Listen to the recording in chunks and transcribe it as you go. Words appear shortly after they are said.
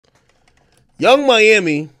Young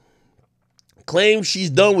Miami claims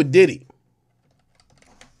she's done with Diddy.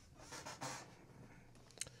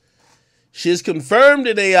 She is confirmed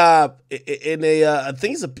in a I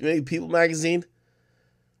think it's maybe People magazine.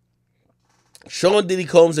 Sean Diddy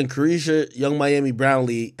Combs and Carisha Young Miami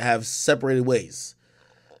Brownlee have separated ways.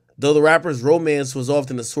 Though the rapper's romance was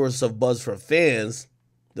often a source of buzz for fans,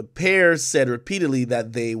 the pair said repeatedly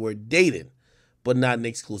that they were dating, but not an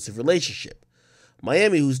exclusive relationship.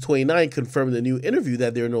 Miami, who's 29, confirmed in a new interview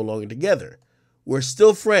that they're no longer together. We're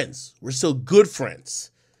still friends. We're still good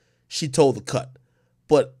friends, she told The Cut.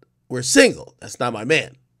 But we're single. That's not my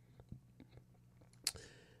man.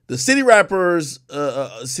 The City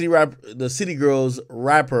Girls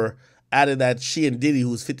rapper added that she and Diddy,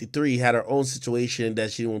 who's 53, had her own situation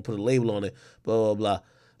that she didn't want to put a label on it, blah, blah, blah.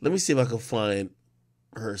 Let me see if I can find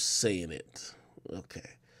her saying it. Okay.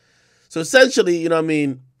 So essentially, you know what I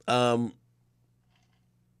mean?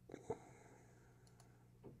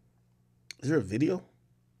 Is there a video?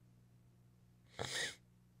 I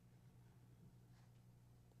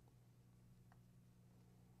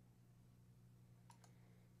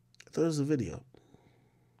thought it was a video.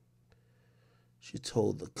 She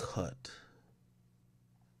told The Cut.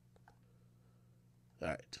 All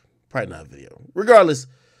right. Probably not a video. Regardless,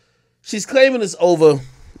 she's claiming it's over.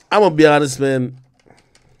 I'm going to be honest, man.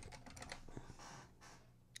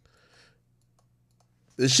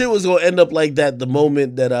 The shit was going to end up like that the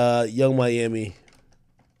moment that Young Miami...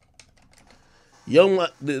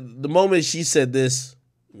 The moment she said this...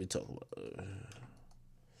 Let me talk about it.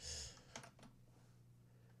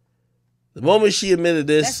 The moment she admitted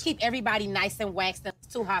this... Let's keep everybody nice and waxed.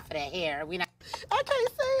 It's too hot for their hair. I can't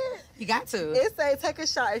say it. You got to. It say take a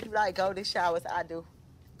shower. If you like golden showers, I do.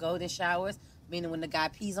 Golden showers? Meaning when the guy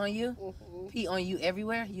pees on you? Pee on you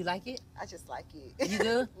everywhere? You like it? I just like it. You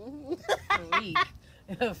do? Freak.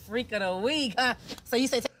 Freak of the week, huh? So you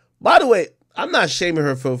say... By the way, I'm not shaming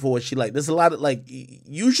her for what she like. There's a lot of, like,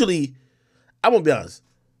 usually... I'm going to be honest.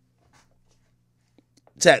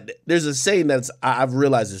 Chat, there's a saying that's I've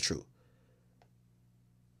realized is true.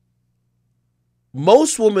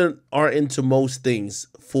 Most women are into most things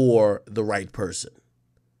for the right person.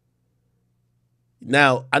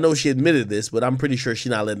 Now, I know she admitted this, but I'm pretty sure she's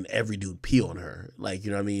not letting every dude pee on her. Like,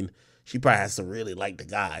 you know what I mean? She probably has to really like the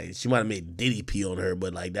guy. She might have made Diddy pee on her,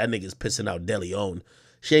 but like that nigga's pissing out DeLeon.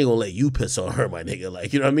 She ain't gonna let you piss on her, my nigga.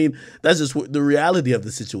 Like, you know what I mean? That's just the reality of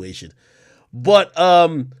the situation. But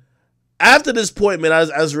after this point, man, I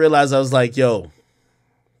just realized, I was like, yo,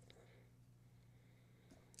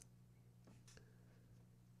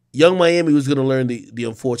 Young Miami was going to learn the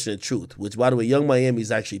unfortunate truth, which, by the way, Young Miami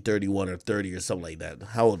is actually 31 or 30 or something like that.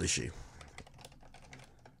 How old is she?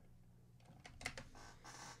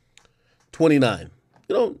 29.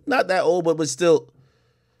 You know, not that old, but still.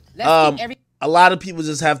 A lot of people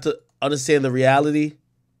just have to understand the reality.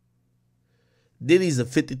 Diddy's a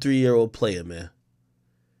 53-year-old player, man.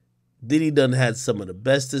 Diddy done had some of the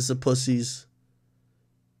bestest of pussies.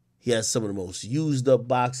 He has some of the most used up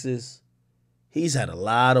boxes. He's had a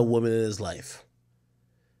lot of women in his life.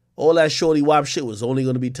 All that Shawty Wop shit was only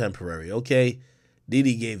going to be temporary, okay?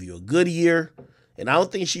 Diddy gave you a good year, and I don't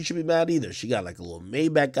think she should be mad either. She got like a little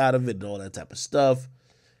Maybach out of it and all that type of stuff.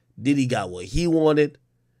 Diddy got what he wanted.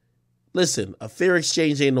 Listen, a fair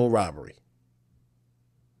exchange ain't no robbery,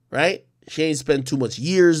 right? She ain't spent too much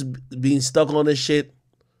years being stuck on this shit.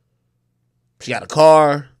 She got a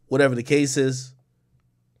car, whatever the case is.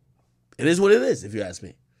 It is what it is, if you ask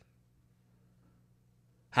me.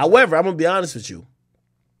 However, I'm going to be honest with you,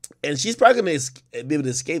 and she's probably going to be able to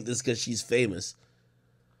escape this because she's famous.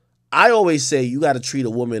 I always say you got to treat a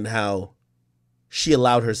woman how she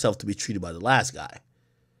allowed herself to be treated by the last guy.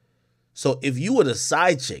 So if you were the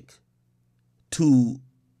side chick to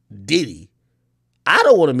Diddy, I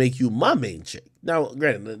don't want to make you my main chick. Now,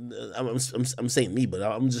 granted, I'm saying me, but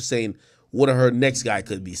I'm just saying what her next guy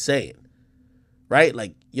could be saying, right?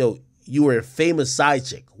 Like, yo, you were a famous side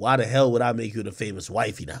chick. Why the hell would I make you the famous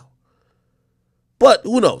wifey now? But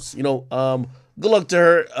who knows? You know, good luck to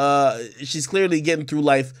her. She's clearly getting through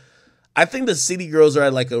life. I think the City Girls are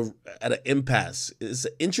at an impasse. It's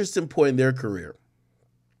an interesting point in their career.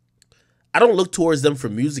 I don't look towards them for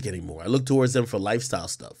music anymore. I look towards them for lifestyle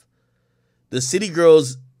stuff. The City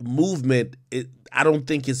Girls movement, I don't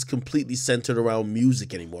think it's completely centered around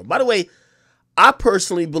music anymore. By the way, I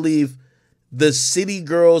personally believe the City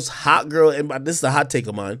Girls, hot girl, and this is a hot take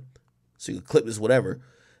of mine, so you can clip this, whatever.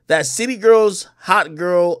 That City Girls, hot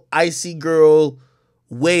girl, icy girl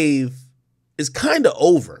wave is kind of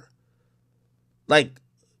over. Like,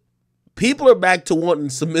 people are back to wanting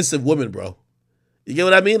submissive women, bro. You get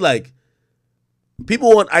what I mean? Like,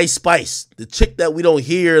 People want Ice Spice, the chick that we don't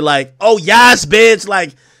hear like, oh yes, bitch,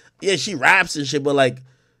 like, yeah, she raps and shit, but like,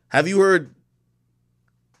 have you heard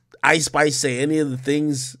Ice Spice say any of the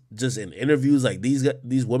things just in interviews like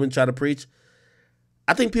these women try to preach?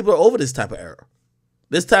 I think people are over this type of era.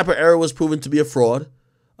 This type of era was proven to be a fraud.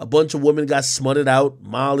 A bunch of women got smutted out,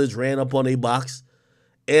 mileage ran up on a box.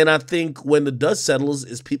 And I think when the dust settles,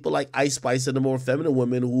 it's people like Ice Spice and the more feminine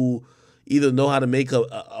women who either know how to make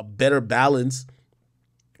a better balance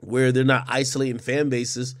where they're not isolating fan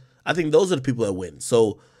bases. I think those are the people that win.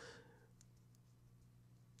 So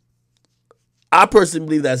I personally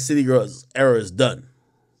believe that City Girls era is done.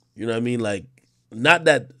 You know what I mean? Like, not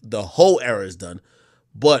that the whole era is done,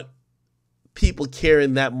 but people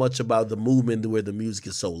caring that much about the movement where the music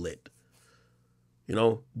is so lit. You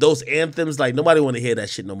know, those anthems, like, nobody want to hear that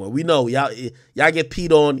shit no more. We know y'all get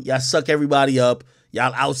peed on, y'all suck everybody up,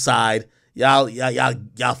 y'all outside,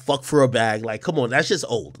 y'all fuck for a bag. Like, come on, that's just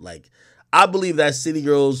old. Like, I believe that City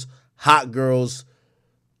Girls, Hot Girls,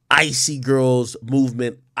 Icy Girls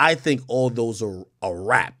movement, I think all those are a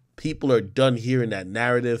wrap. People are done hearing that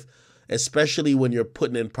narrative, especially when you're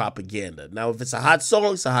putting in propaganda. Now, if it's a hot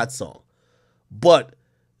song, it's a hot song. But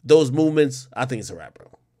those movements, I think it's a wrap, bro.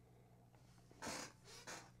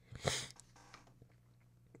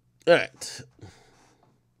 All right.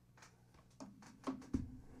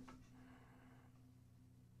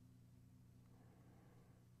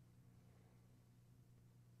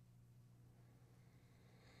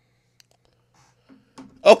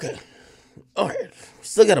 Okay. All right.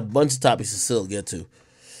 Still got a bunch of topics to still get to.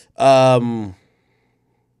 Let me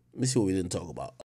see what we didn't talk about.